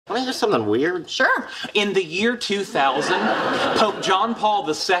Want to hear something weird? Sure. In the year 2000, Pope John Paul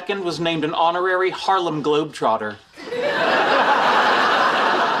II was named an honorary Harlem Globetrotter.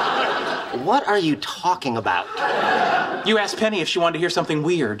 What are you talking about? You asked Penny if she wanted to hear something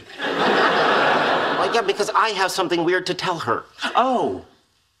weird. Well, yeah, because I have something weird to tell her. Oh,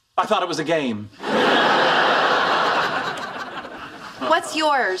 I thought it was a game. What's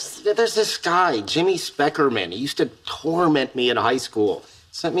yours? There's this guy, Jimmy Speckerman. He used to torment me in high school.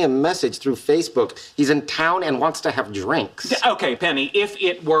 Sent me a message through Facebook. He's in town and wants to have drinks. Okay, Penny, if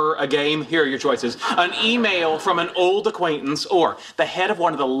it were a game, here are your choices. An email from an old acquaintance, or the head of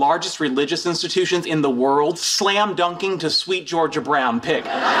one of the largest religious institutions in the world slam dunking to Sweet Georgia Brown. Pick.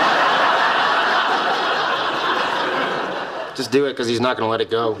 Just do it, because he's not going to let it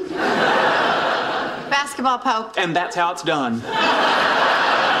go. Basketball, Pope. And that's how it's done.